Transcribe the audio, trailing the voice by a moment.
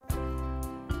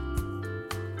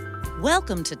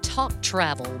Welcome to Talk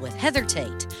Travel with Heather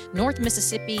Tate, North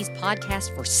Mississippi's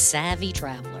podcast for savvy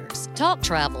travelers. Talk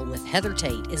Travel with Heather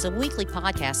Tate is a weekly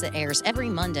podcast that airs every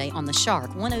Monday on the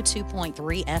Shark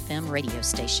 102.3 FM radio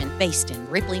station based in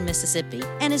Ripley, Mississippi,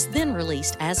 and is then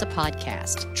released as a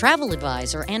podcast. Travel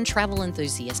advisor and travel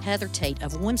enthusiast Heather Tate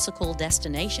of Whimsical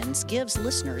Destinations gives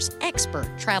listeners expert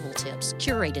travel tips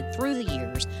curated through the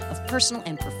years of personal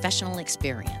and professional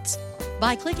experience.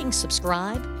 By clicking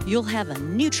subscribe, you'll have a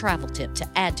new travel tip to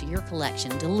add to your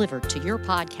collection delivered to your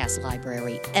podcast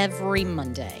library every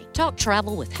Monday. Talk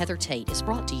Travel with Heather Tate is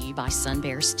brought to you by Sun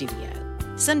Bear Studio.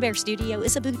 Sun Bear Studio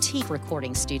is a boutique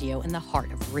recording studio in the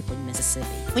heart of Ripley, Mississippi.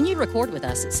 When you record with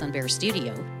us at Sun Bear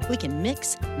Studio, we can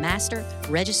mix, master,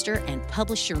 register, and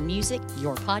publish your music,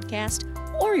 your podcast,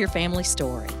 or your family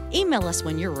story. Email us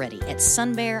when you're ready at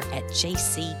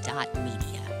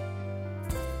sunbear@jc.media.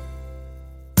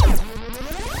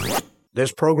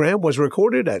 This program was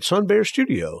recorded at Sun Bear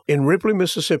Studio in Ripley,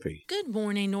 Mississippi. Good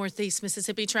morning, Northeast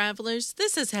Mississippi travelers.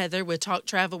 This is Heather with Talk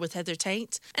Travel with Heather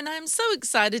Tate, and I'm so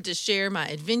excited to share my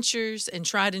adventures and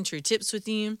tried and true tips with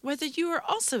you, whether you are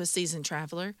also a seasoned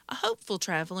traveler, a hopeful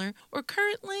traveler, or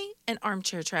currently an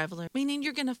armchair traveler, meaning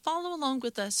you're going to follow along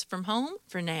with us from home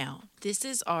for now. This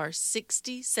is our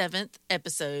 67th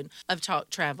episode of Talk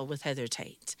Travel with Heather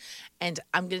Tate, and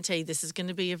I'm going to tell you this is going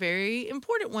to be a very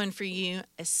important one for you,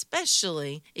 especially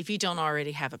if you don't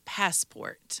already have a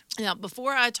passport. Now,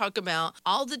 before I talk about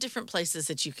all the different places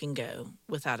that you can go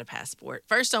without a passport,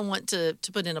 first I want to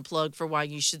put in a plug for why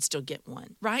you should still get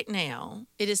one. Right now,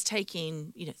 it is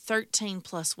taking 13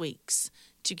 plus weeks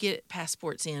to get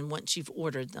passports in once you've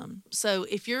ordered them. So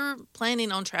if you're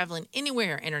planning on traveling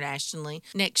anywhere internationally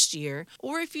next year,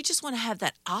 or if you just want to have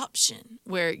that option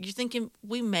where you're thinking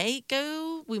we may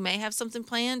go, we may have something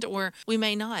planned, or we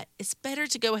may not, it's better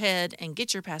to go ahead and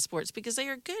get your passports because they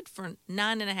are good for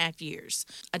 9.5 years.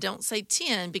 I don't say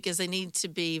 10 because they need to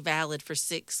be valid for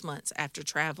 6 months after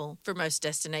travel for most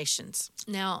destinations.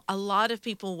 Now, a lot of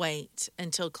people wait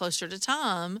until closer to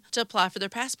time to apply for their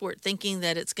passport, thinking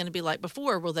that it's going to be like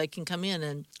before, where they can come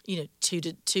in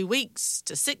 2 weeks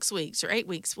to 6 weeks or 8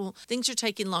 weeks. Well, things are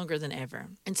taking longer than ever.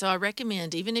 And so I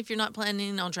recommend, even if you're not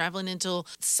planning on traveling until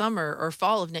summer or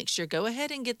fall of next year, go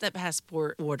ahead and get that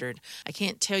passport ordered. I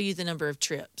can't tell you the number of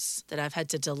trips that I've had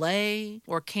to delay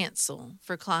or cancel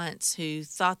for clients who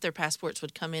thought their passports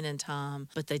would come in time,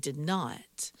 but they did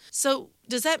not. So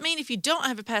does that mean if you don't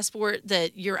have a passport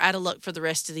that you're out of luck for the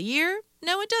rest of the year?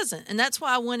 No, it doesn't. And that's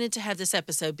why I wanted to have this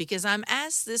episode, because I'm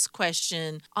asked this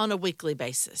question on a weekly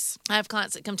basis. I have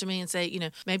clients that come to me and say,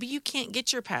 maybe you can't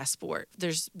get your passport.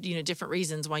 There's, different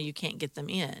reasons why you can't get them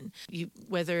in.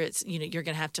 Whether it's, you're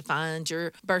going to have to find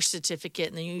your birth certificate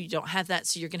and then you don't have that,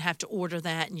 so you're going to have to order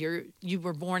that, and you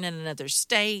were born in another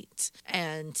state,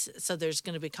 and so there's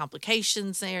going to be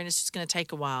complications there, and it's just going to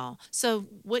take a while. So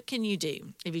what can you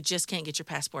do if you just can't get your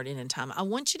passport in time? I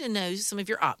want you to know some of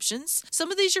your options.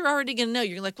 Some of these you're already going to know.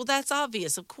 You're like, well, that's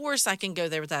obvious. Of course I can go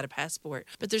there without a passport.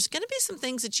 But there's going to be some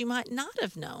things that you might not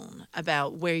have known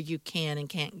about where you can and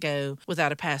can't go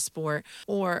without a passport.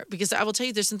 Or because I will tell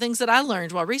you, there's some things that I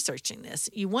learned while researching this.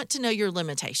 You want to know your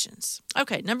limitations.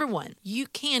 Okay, number one, you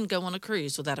can go on a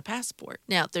cruise without a passport.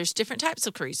 Now, there's different types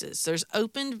of cruises. There's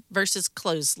open versus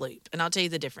closed loop. And I'll tell you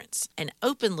the difference. An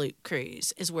open loop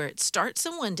cruise is where it starts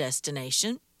in one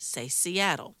destination, say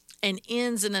Seattle, and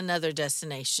ends in another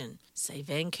destination, say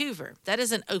Vancouver. That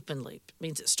is an open loop. It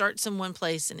means it starts in one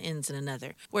place and ends in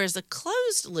another. Whereas a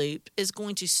closed loop is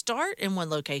going to start in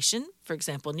one location, for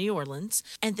example, New Orleans,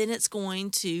 and then it's going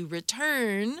to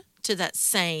return to that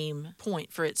same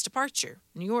point for its departure,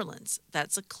 New Orleans.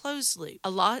 That's a closed loop. A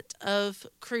lot of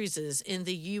cruises in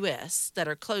the U.S. that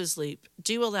are closed loop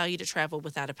do allow you to travel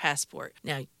without a passport.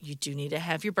 Now, you do need to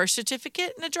have your birth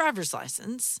certificate and a driver's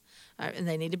license, and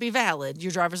they need to be valid.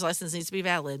 Your driver's license needs to be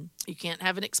valid. You can't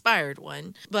have an expired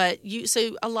one.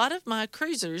 So a lot of my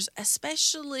cruisers,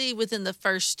 especially within the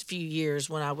first few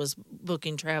years when I was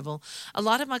booking travel, a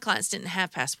lot of my clients didn't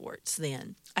have passports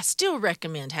then. I still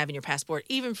recommend having your passport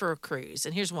even for a cruise,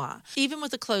 and here's why. Even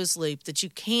with a closed loop that you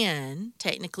can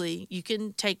take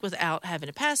without having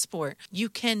a passport, you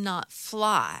cannot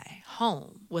fly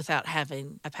home without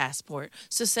having a passport.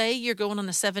 So say you're going on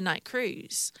a 7-night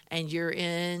cruise and you're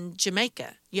in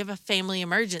Jamaica. You have a family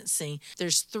emergency.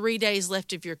 There's 3 days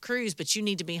left of your cruise, but you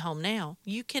need to be home now.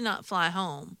 You cannot fly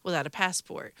home without a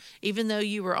passport. Even though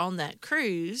you were on that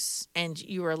cruise and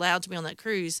you were allowed to be on that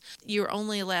cruise, you're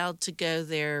only allowed to go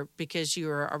there because you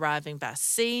were arriving by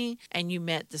sea and you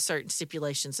met the certain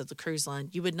stipulations of the cruise line.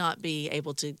 You would not be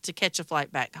able to catch a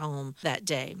flight back home that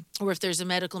day. Or if there's a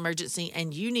medical emergency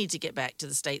and you need to get back to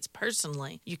the States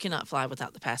personally, you cannot fly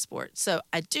without the passport. So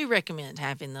I do recommend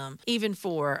having them, even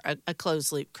for a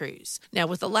closed loop cruise. Now,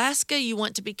 with Alaska, you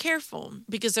want to be careful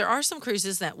because there are some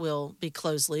cruises that will be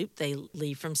closed loop. They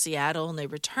leave from Seattle and they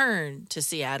return to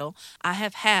Seattle. I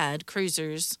have had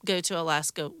cruisers go to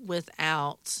Alaska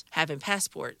without having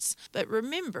passports. But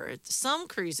remember, some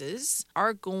cruises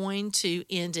are going to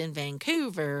end in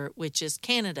Vancouver, which is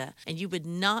Canada, and you would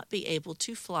not be able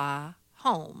to fly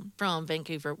home from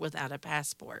Vancouver without a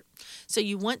passport. So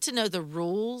you want to know the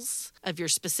rules of your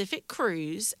specific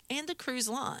cruise and the cruise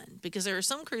line, because there are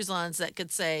some cruise lines that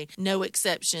could say no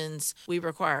exceptions, we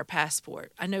require a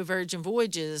passport. I know Virgin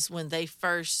Voyages, when they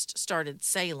first started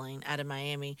sailing out of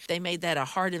Miami, they made that a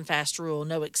hard and fast rule,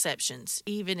 no exceptions.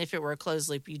 Even if it were a closed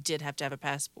loop, you did have to have a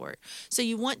passport. So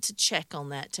you want to check on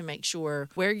that to make sure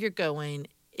where you're going,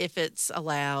 if it's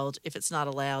allowed, if it's not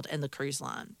allowed, and the cruise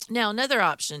line. Now, another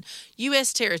option,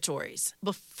 U.S. territories.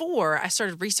 Before I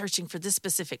started researching for this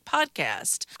specific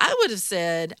podcast, I would have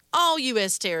said all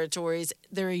U.S. territories,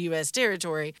 they're a U.S.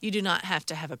 territory. You do not have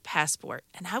to have a passport.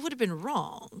 And I would have been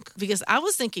wrong because I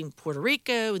was thinking Puerto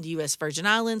Rico and the U.S. Virgin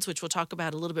Islands, which we'll talk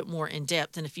about a little bit more in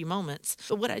depth in a few moments.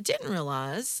 But what I didn't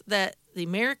realize that the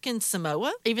American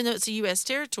Samoa, even though it's a U.S.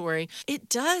 territory, it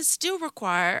does still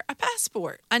require a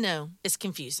passport. I know, it's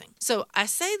confusing. So I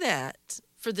say that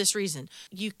for this reason.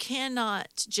 You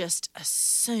cannot just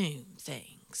assume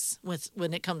things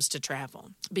when it comes to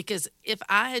travel. Because if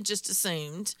I had just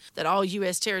assumed that all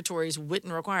U.S. territories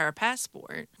wouldn't require a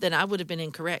passport, then I would have been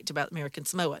incorrect about American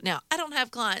Samoa. Now, I don't have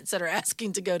clients that are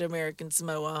asking to go to American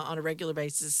Samoa on a regular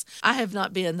basis. I have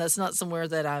not been. That's not somewhere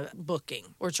that I'm booking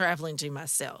or traveling to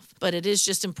myself. But it is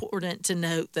just important to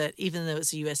note that even though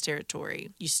it's a U.S. territory,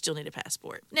 you still need a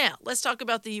passport. Now, let's talk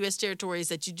about the U.S. territories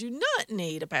that you do not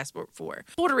need a passport for.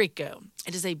 Puerto Rico.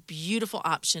 It is a beautiful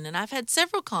option. And I've had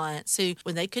several clients who,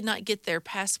 when they could not get their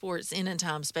passports in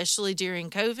time, especially during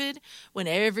COVID, when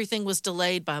everything was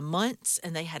delayed by months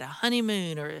and they had a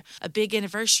honeymoon or a big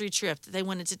anniversary trip that they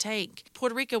wanted to take,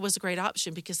 Puerto Rico was a great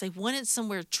option because they wanted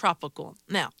somewhere tropical.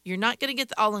 Now, you're not going to get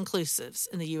the all-inclusives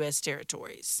in the U.S.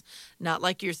 territories. Not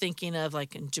like you're thinking of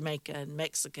like in Jamaica and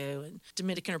Mexico and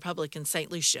Dominican Republic and St.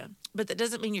 Lucia. But that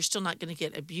doesn't mean you're still not going to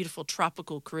get a beautiful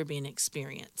tropical Caribbean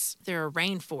experience. There are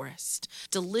rainforests,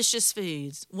 delicious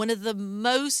foods, one of the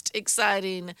most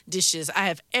exciting dishes I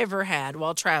have ever had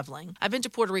while traveling. I've been to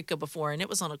Puerto Rico before, and it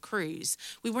was on a cruise.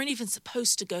 We weren't even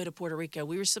supposed to go to Puerto Rico.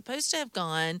 We were supposed to have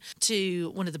gone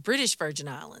to one of the British Virgin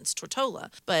Islands,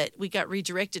 Tortola, but we got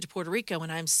redirected to Puerto Rico,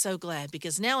 and I'm so glad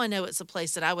because now I know it's a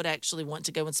place that I would actually want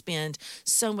to go and spend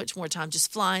so much more time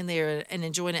just flying there and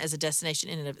enjoying it as a destination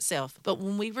in and of itself. But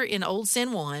when we were in Old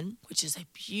San Juan, which is a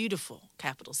beautiful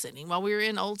capital city, while we were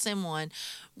in Old San Juan,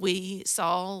 we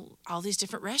saw all these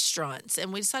different restaurants,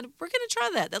 and we decided we're going to try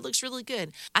that. That looks really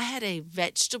good. I had a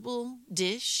vegetable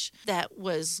dish that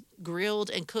was grilled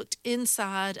and cooked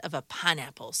inside of a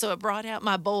pineapple. So it brought out,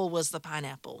 my bowl was the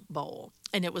pineapple bowl.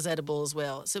 And it was edible as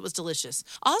well. So it was delicious.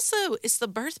 Also, it's the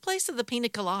birthplace of the pina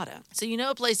colada. So you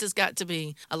know a place has got to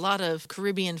be a lot of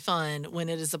Caribbean fun when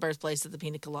it is the birthplace of the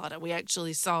pina colada. We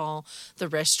actually saw the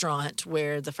restaurant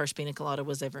where the first pina colada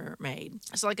was ever made.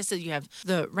 So like I said, you have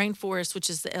the rainforest, which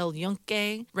is the El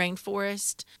Yunque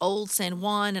rainforest, Old San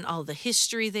Juan, and all the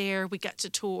history there. We got to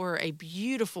tour a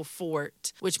beautiful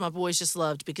fort, which my boys just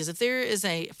loved, because if there is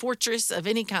a fortress of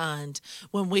any kind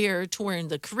when we are touring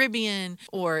the Caribbean,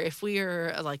 or if we are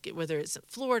like whether it's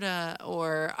Florida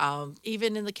or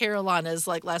even in the Carolinas,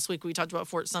 like last week we talked about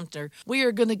Fort Sumter, we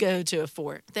are going to go to a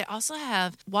fort. They also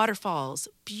have waterfalls,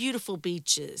 beautiful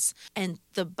beaches, and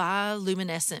the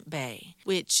bioluminescent bay,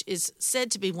 which is said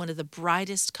to be one of the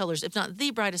brightest colors, if not the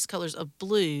brightest colors of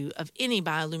blue of any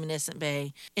bioluminescent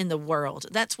bay in the world.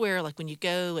 That's where, like, when you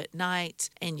go at night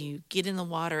and you get in the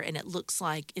water and it looks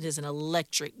like it is an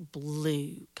electric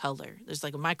blue color. There's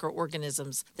like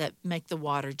microorganisms that make the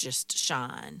water just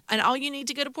shine. And all you need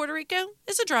to go to Puerto Rico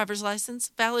is a driver's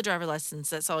license, valid driver's license.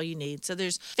 That's all you need. So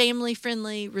there's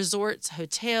family-friendly resorts,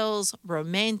 hotels,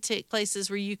 romantic places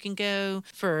where you can go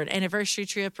for an anniversary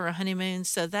trip or a honeymoon.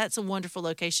 So that's a wonderful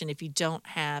location if you don't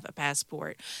have a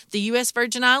passport. The U.S.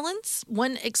 Virgin Islands,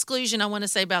 one exclusion I want to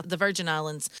say about the Virgin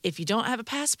Islands, if you don't have a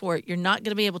passport, you're not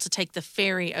going to be able to take the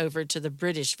ferry over to the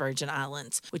British Virgin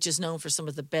Islands, which is known for some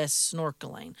of the best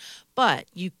snorkeling. But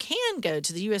you can go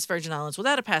to the U.S. Virgin Islands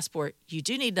without a passport you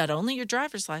do need not only your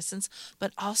driver's license,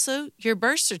 but also your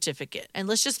birth certificate. And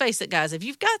let's just face it, guys, if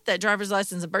you've got that driver's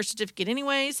license and birth certificate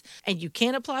anyways, and you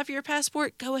can't apply for your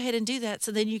passport, go ahead and do that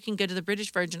so then you can go to the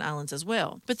British Virgin Islands as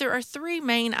well. But there are 3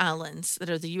 main islands that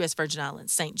are the U.S. Virgin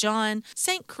Islands: St. John,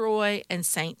 St. Croix, and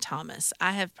St. Thomas.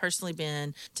 I have personally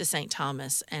been to St.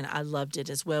 Thomas, and I loved it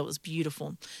as well. It was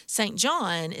beautiful. St.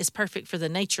 John is perfect for the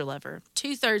nature lover.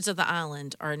 2/3 of the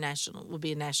island will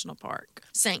be a national park.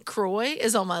 St. Croix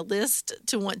is on my list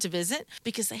to want to visit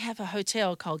because they have a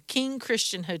hotel called King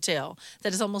Christian Hotel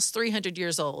that is almost 300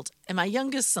 years old. And my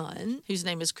youngest son, whose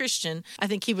name is Christian, I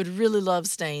think he would really love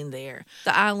staying there.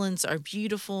 The islands are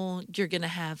beautiful. You're going to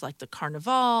have like the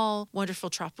Carnival, wonderful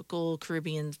tropical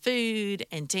Caribbean food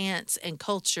and dance and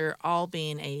culture, all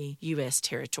being a U.S.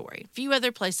 territory. A few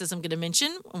other places I'm going to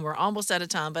mention, and we're almost out of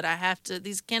time, but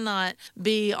these cannot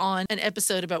be on an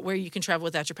episode about where you can travel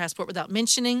without your passport without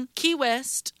mentioning Key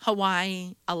West,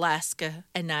 Hawaii, Alaska,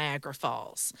 and Niagara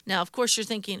Falls. Now, of course, you're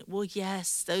thinking, well,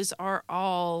 yes, those are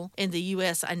all in the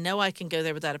U.S. I know I can go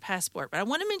there without a passport, but I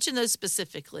want to mention those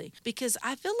specifically because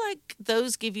I feel like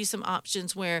those give you some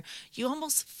options where you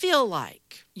almost feel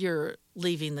like you're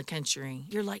leaving the country.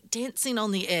 You're like dancing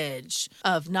on the edge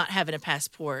of not having a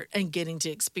passport and getting to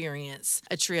experience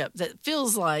a trip that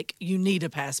feels like you need a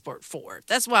passport for.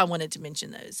 That's why I wanted to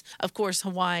mention those. Of course,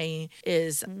 Hawaii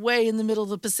is way in the middle of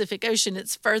the Pacific Ocean.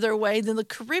 It's further away than the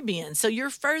Caribbean. So you're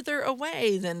further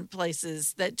away than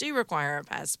places that do require a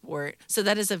passport. So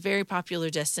that is a very popular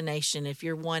destination if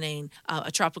you're wanting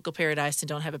a tropical paradise and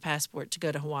don't have a passport to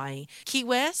go to Hawaii. Key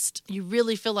West, you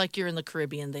really feel like you're in the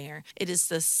Caribbean there. It is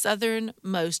the southernmost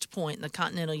point in the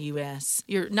continental U.S.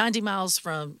 You're 90 miles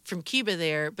from Cuba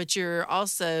there, but you're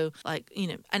also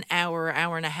an hour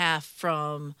and a half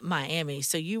from Miami.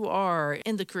 So you are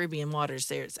in the Caribbean waters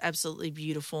there. It's absolutely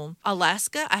beautiful.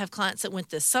 Alaska, I have clients that went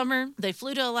this summer. They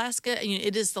flew to Alaska, and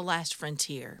it is the last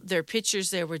frontier. Their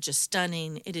pictures there were just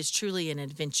stunning. It is truly an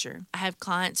adventure. I have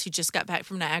clients who just got back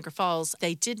from Niagara Falls.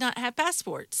 They did not have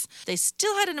passports. They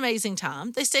still had an amazing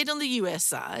time. They stayed on the U.S.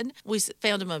 side. We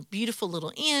found them a beautiful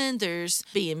little inn. There's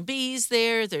B&Bs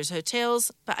there. There's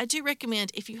hotels. But I do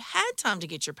recommend, if you had time to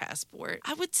get your passport,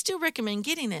 I would still recommend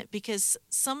getting it because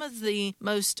some of the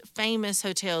most famous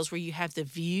hotels where you have the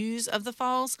views of the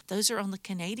falls, those are on the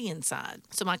Canadian side.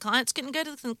 So my clients couldn't go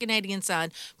to the Canadian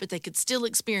side, but they could still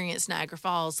experience Niagara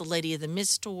Falls, the Lady of the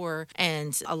Mist tour,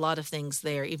 and a lot of things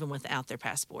there even without their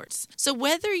passports. So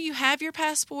whether you have your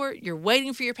passport, you're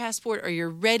waiting for your passport, or you're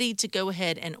ready to go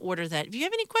ahead and order that, if you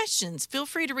have any questions, feel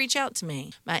free to reach out to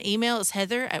me. My email is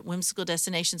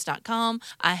heather@whimsicaldestinations.com.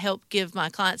 I help give my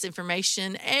clients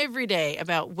information every day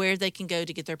about where they can go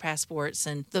to get their passports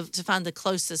and to find the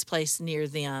closest place near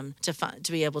them to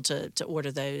be able to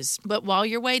order those. But while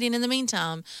you're waiting in the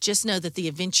meantime, just know that the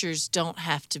adventures don't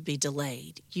have to be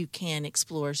delayed. You can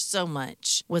explore so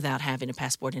much without having a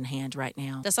passport in hand right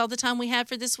now. That's all the time we have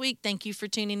for this week. Thank you for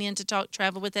tuning in to Talk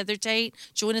Travel with Heather Tate.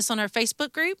 Join us on our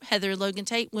Facebook group, Heather Logan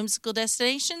Tate, Whimsical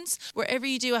Destinations. Wherever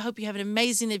you do, I hope you have an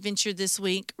amazing adventure this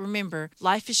week. Remember,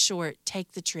 life is short.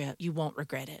 Take the trip. You won't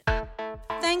regret it.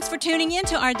 Thanks for tuning in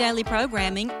to our daily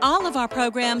programming. All of our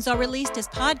programs are released as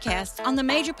podcasts on the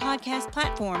major podcast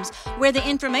platforms where the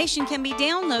information can be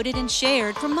downloaded and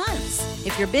shared for months.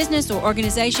 If your business or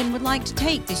organization would like to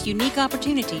take this unique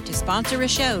opportunity to sponsor a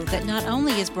show that not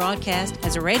only is broadcast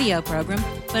as a radio program,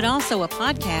 but also a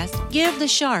podcast, give the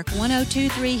Shark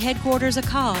 1023 headquarters a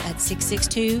call at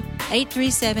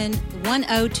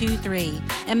 662-837-1023.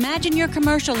 Imagine your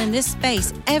commercial in this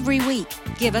space every week.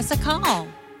 Give us a call.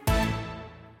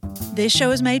 This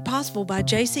show is made possible by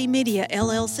JC Media,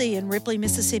 LLC in Ripley,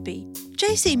 Mississippi.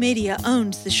 JC Media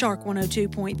owns the Shark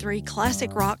 102.3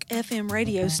 Classic Rock FM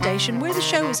radio station where the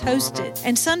show is hosted,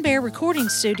 and Sun Bear Recording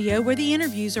Studio where the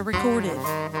interviews are recorded.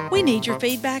 We need your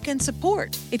feedback and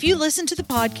support. If you listen to the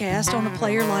podcast on a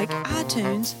player like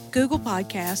iTunes, Google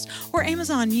Podcasts, or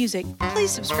Amazon Music,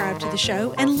 please subscribe to the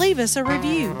show and leave us a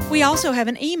review. We also have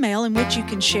an email in which you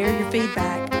can share your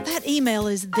feedback. That email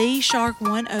is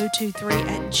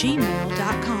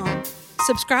theshark1023@gmail.com.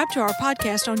 Subscribe to our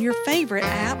podcast on your favorite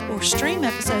app or stream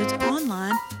episodes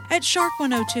online at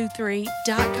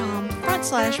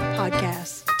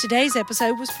shark1023.com/podcasts. Today's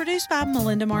episode was produced by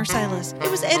Melinda Marsalis.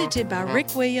 It was edited by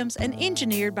Rick Williams and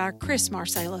engineered by Chris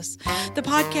Marsalis. The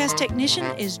podcast technician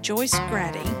is Joyce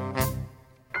Grady.